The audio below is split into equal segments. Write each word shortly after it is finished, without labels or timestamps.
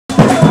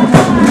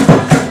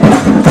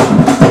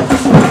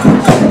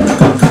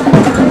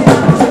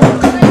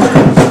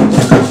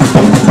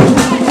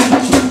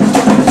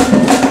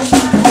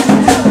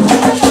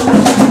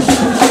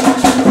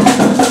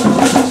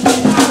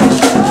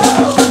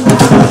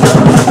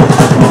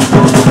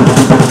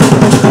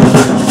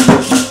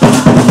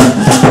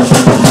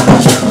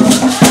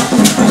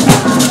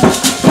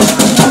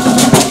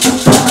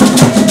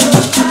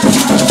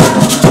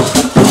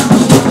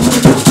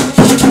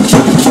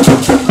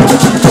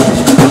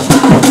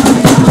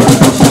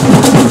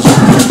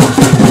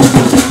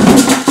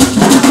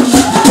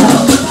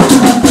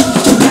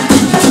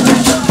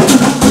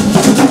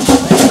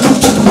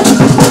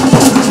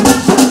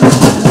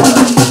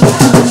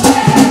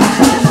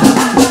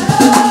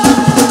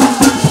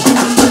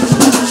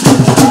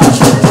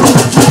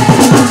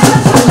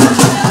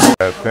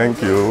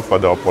Thank you for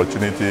the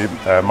opportunity.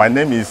 My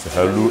name is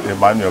Helu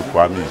Emmanuel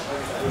Kwame,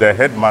 the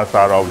headmaster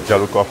of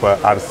Jelukopper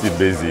RC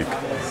Basic.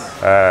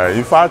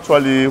 In fact,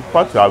 actually,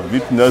 what you have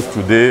witnessed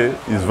today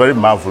is very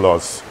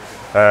marvelous.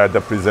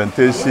 The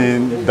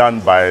presentation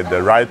done by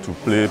the Right to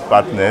Play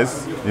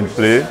partners in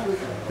play.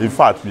 In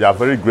fact, we are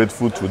very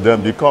grateful to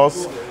them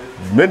because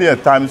many a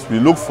times we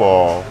look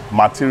for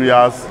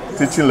materials,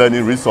 teaching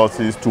learning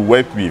resources to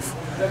work with.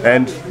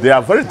 And they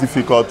are very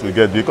difficult to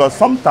get because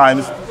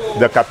sometimes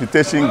the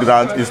capitation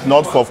grant is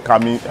not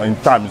forthcoming in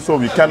time, so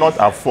we cannot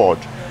afford.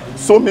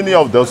 So many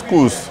of the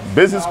schools,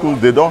 basic schools,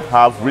 they don't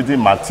have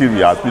reading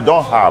materials. We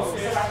don't have.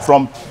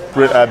 From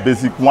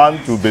basic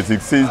 1 to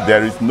basic 6,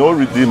 there is no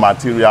reading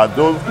material,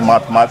 those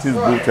mathematics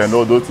books and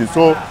all those things.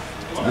 So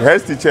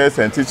head teachers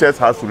and teachers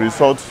have to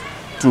resort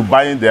to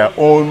buying their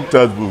own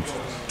textbooks.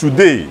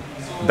 Today,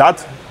 that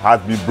has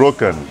been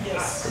broken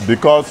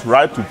because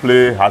Right to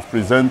Play has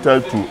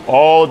presented to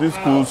all the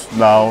schools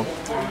now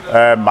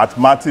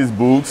mathematics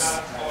books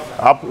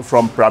up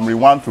from primary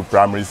 1 to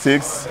primary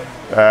 6,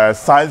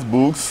 science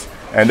books,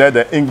 and then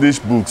the English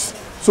books.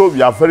 So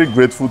we are very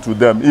grateful to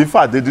them. In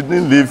fact, they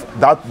didn't leave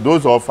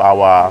those of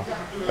our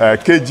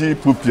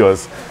KG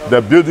pupils,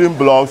 the building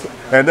blocks,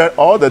 and then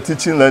all the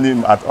teaching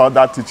learning and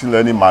other teaching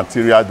learning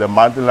materials, the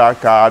mandilar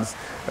cards,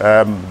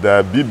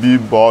 the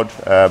BB board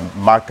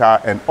marker,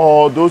 and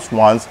all those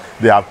ones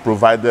they have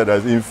provided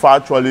us. In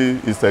fact, actually,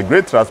 it's a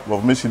great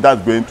transformation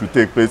that's going to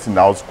take place in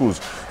our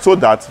schools, so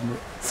that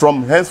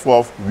from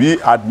henceforth we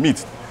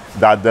admit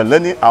that the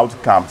learning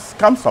outcomes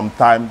come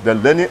sometime. The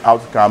learning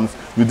outcomes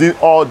within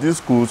all these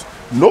schools,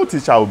 no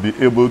teacher will be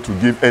able to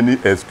give any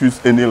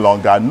excuse any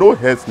longer. No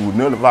heads will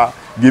never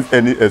give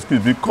any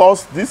excuse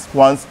because these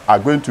ones are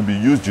going to be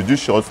used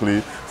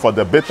judiciously for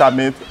the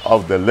betterment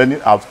of the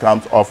learning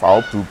outcomes of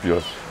our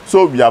pupils.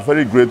 So we are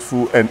very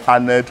grateful and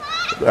honored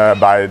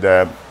by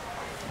the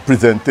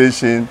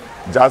presentation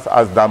just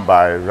as done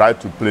by Right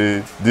to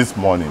Play this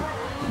morning.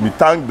 We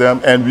thank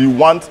them and we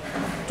want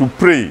to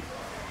pray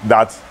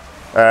that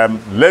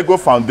Lego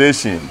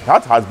Foundation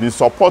that has been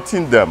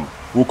supporting them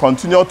will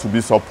continue to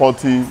be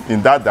supporting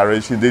in that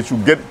direction. They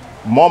should get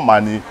more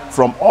money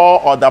from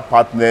all other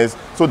partners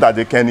so that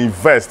they can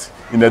invest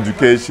in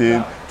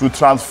education to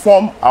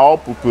transform our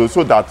pupils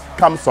so that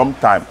come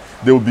sometime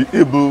they will be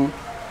able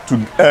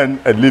to earn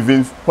a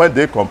living. When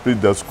they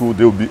complete the school,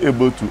 they will be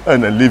able to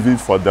earn a living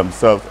for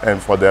themselves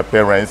and for their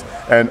parents,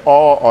 and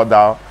all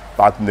other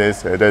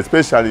partners, and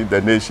especially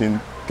the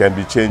nation, can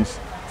be changed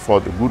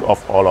for the good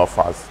of all of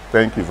us.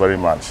 Thank you very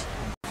much.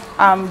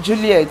 I'm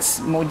Juliet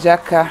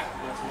Mojaka,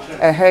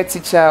 a head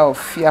teacher of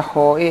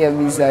Fiaho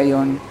AME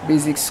Zion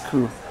Basic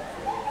School.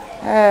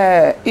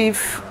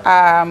 If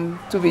I'm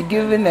to be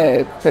given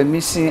a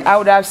permission, I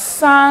would have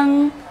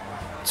sung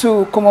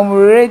to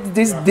commemorate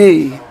this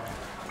day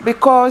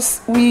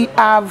because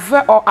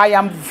I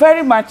am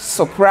very much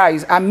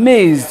surprised,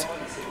 amazed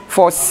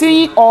for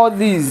seeing all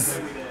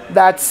these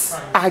that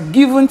are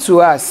given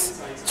to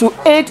us to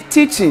aid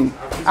teaching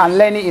and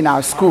learning in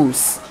our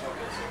schools.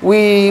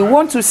 We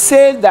want to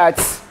say that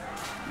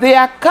they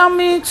are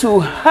coming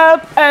to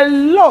help a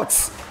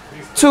lot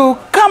to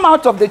come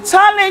out of the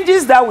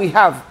challenges that we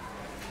have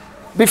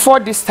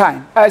before this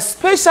time,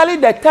 especially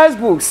the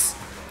textbooks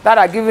that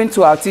are given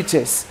to our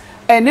teachers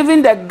and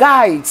even the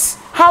guides,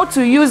 how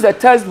to use the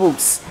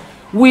textbooks.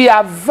 We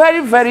are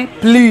very, very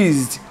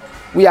pleased.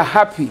 We are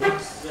happy.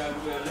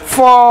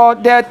 For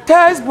the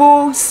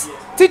textbooks,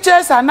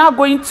 teachers are now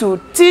going to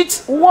teach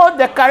what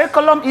the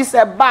curriculum is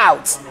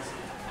about,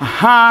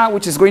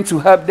 which is going to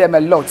help them a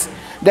lot.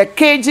 The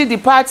KG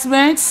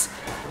departments,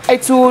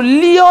 it will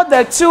lure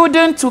the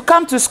children to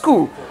come to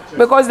school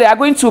because they are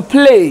going to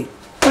play,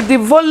 to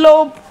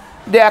develop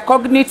their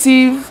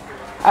cognitive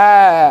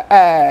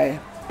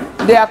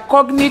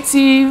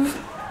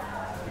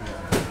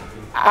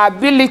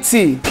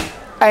ability,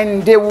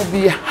 and they will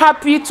be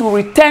happy to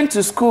return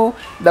to school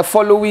the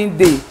following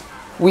day.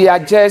 We are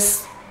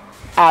just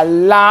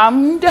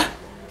alarmed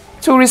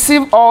to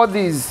receive all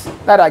these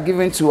that are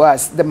given to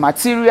us. The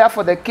material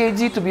for the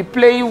KG to be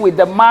playing with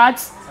the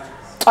maths,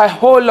 a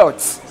whole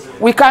lot.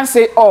 We can't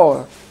say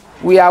all.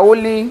 We are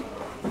only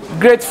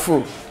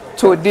grateful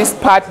to these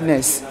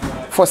partners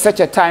for such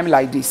a time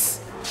like this.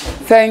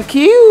 Thank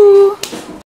you.